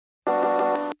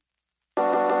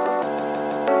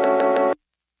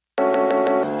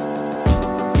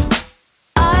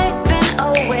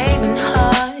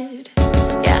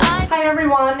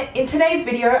In today's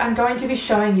video, I'm going to be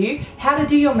showing you how to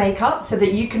do your makeup so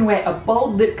that you can wear a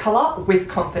bold lip color with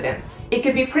confidence. It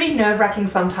can be pretty nerve-wracking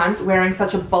sometimes wearing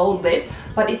such a bold lip,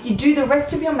 but if you do the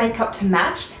rest of your makeup to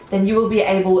match, then you will be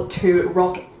able to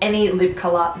rock any lip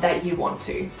color that you want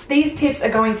to. These tips are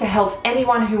going to help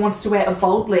anyone who wants to wear a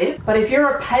bold lip, but if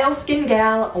you're a pale skin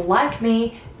gal like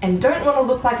me and don't want to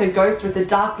look like a ghost with a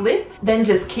dark lip, then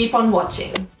just keep on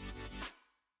watching.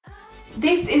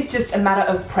 This is just a matter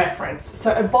of preference,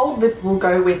 so a bold lip will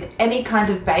go with any kind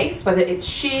of base, whether it's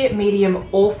sheer, medium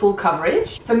or full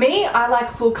coverage. For me, I like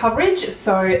full coverage,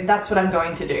 so that's what I'm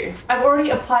going to do. I've already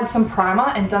applied some primer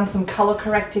and done some color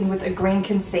correcting with a green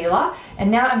concealer,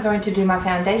 and now I'm going to do my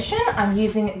foundation. I'm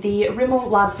using the Rimmel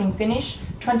Lasting Finish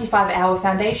 25-hour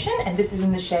foundation, and this is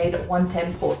in the shade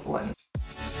 110 Porcelain.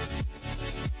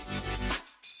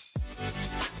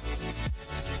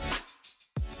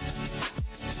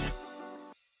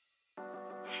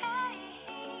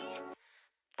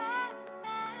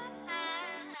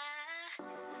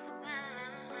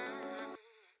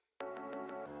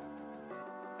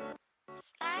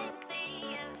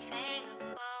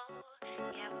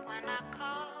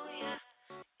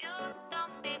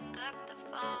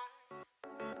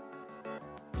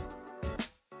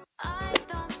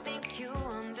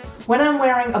 When I'm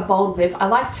wearing a bold lip, I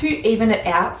like to even it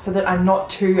out so that I'm not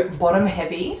too bottom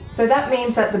heavy. So that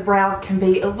means that the brows can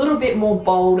be a little bit more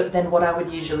bold than what I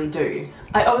would usually do.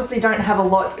 I obviously don't have a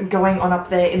lot going on up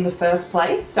there in the first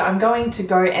place, so I'm going to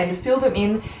go and fill them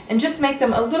in and just make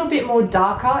them a little bit more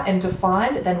darker and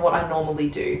defined than what I normally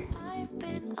do. I've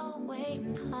been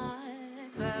awaiting hard.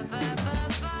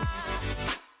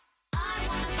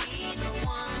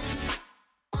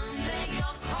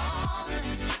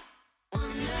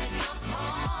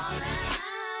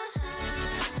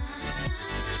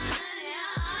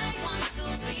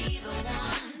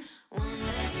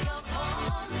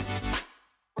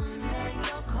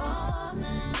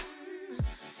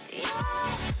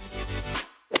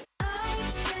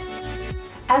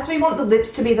 As we want the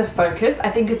lips to be the focus, I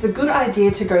think it's a good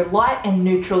idea to go light and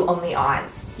neutral on the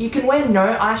eyes. You can wear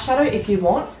no eyeshadow if you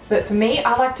want, but for me,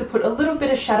 I like to put a little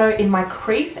bit of shadow in my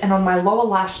crease and on my lower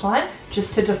lash line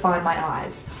just to define my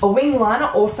eyes. A wing liner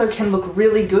also can look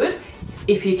really good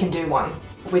if you can do one,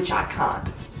 which I can't.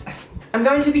 I'm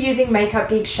going to be using Makeup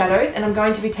Geek shadows, and I'm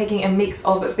going to be taking a mix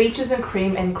of Beaches and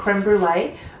Cream and Creme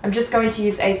Brûlée. I'm just going to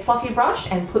use a fluffy brush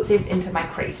and put this into my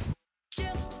crease.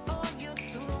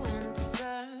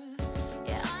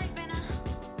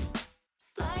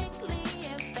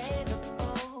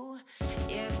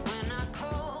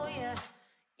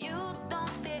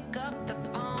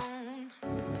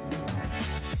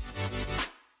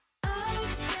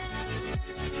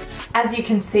 As you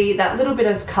can see, that little bit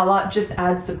of colour just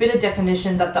adds the bit of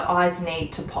definition that the eyes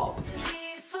need to pop.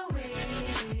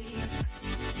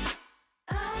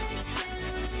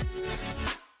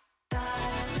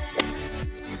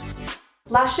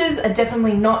 Lashes are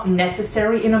definitely not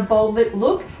necessary in a bold lip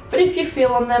look, but if you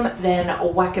feel on them, then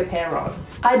whack a pair on.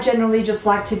 I generally just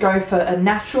like to go for a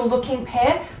natural looking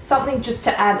pair, something just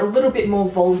to add a little bit more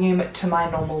volume to my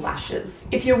normal lashes.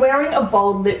 If you're wearing a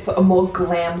bold lip for a more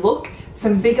glam look,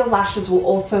 some bigger lashes will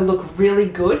also look really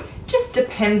good. Just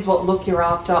depends what look you're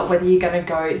after, whether you're going to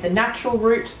go the natural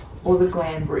route or the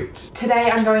glam route. Today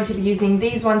I'm going to be using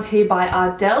these ones here by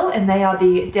Ardell, and they are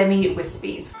the Demi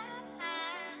Wispies.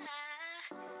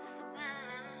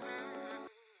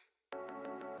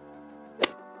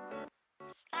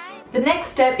 The next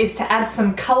step is to add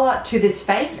some colour to this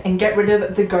face and get rid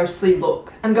of the ghostly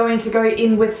look. I'm going to go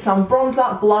in with some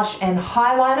bronzer, blush and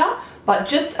highlighter, but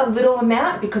just a little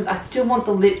amount because I still want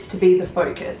the lips to be the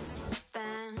focus.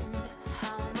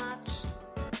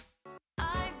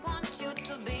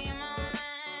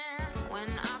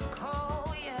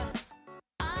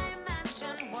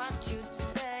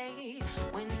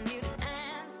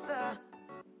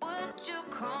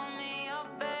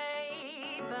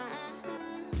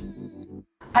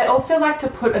 I also like to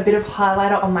put a bit of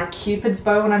highlighter on my Cupid's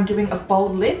bow when I'm doing a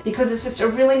bold lip because it's just a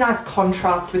really nice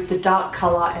contrast with the dark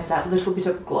colour and that little bit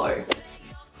of glow.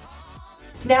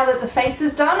 Now that the face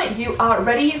is done, you are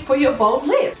ready for your bold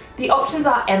lip. The options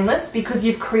are endless because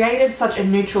you've created such a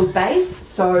neutral base,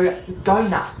 so go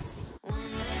nuts.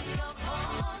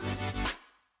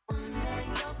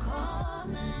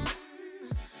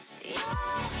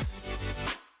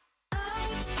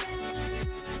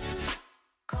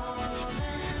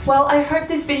 Well, I hope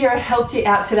this video helped you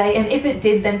out today, and if it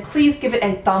did, then please give it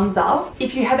a thumbs up.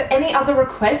 If you have any other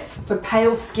requests for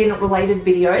pale skin related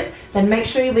videos, then make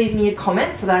sure you leave me a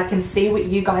comment so that I can see what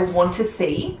you guys want to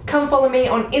see. Come follow me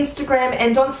on Instagram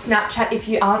and on Snapchat if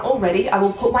you aren't already. I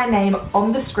will put my name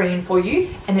on the screen for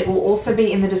you, and it will also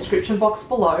be in the description box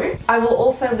below. I will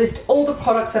also list all the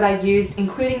products that I used,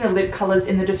 including the lip colours,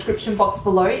 in the description box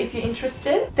below if you're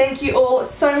interested. Thank you all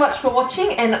so much for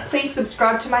watching, and please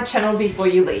subscribe to my channel before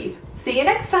you leave. See you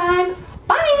next time!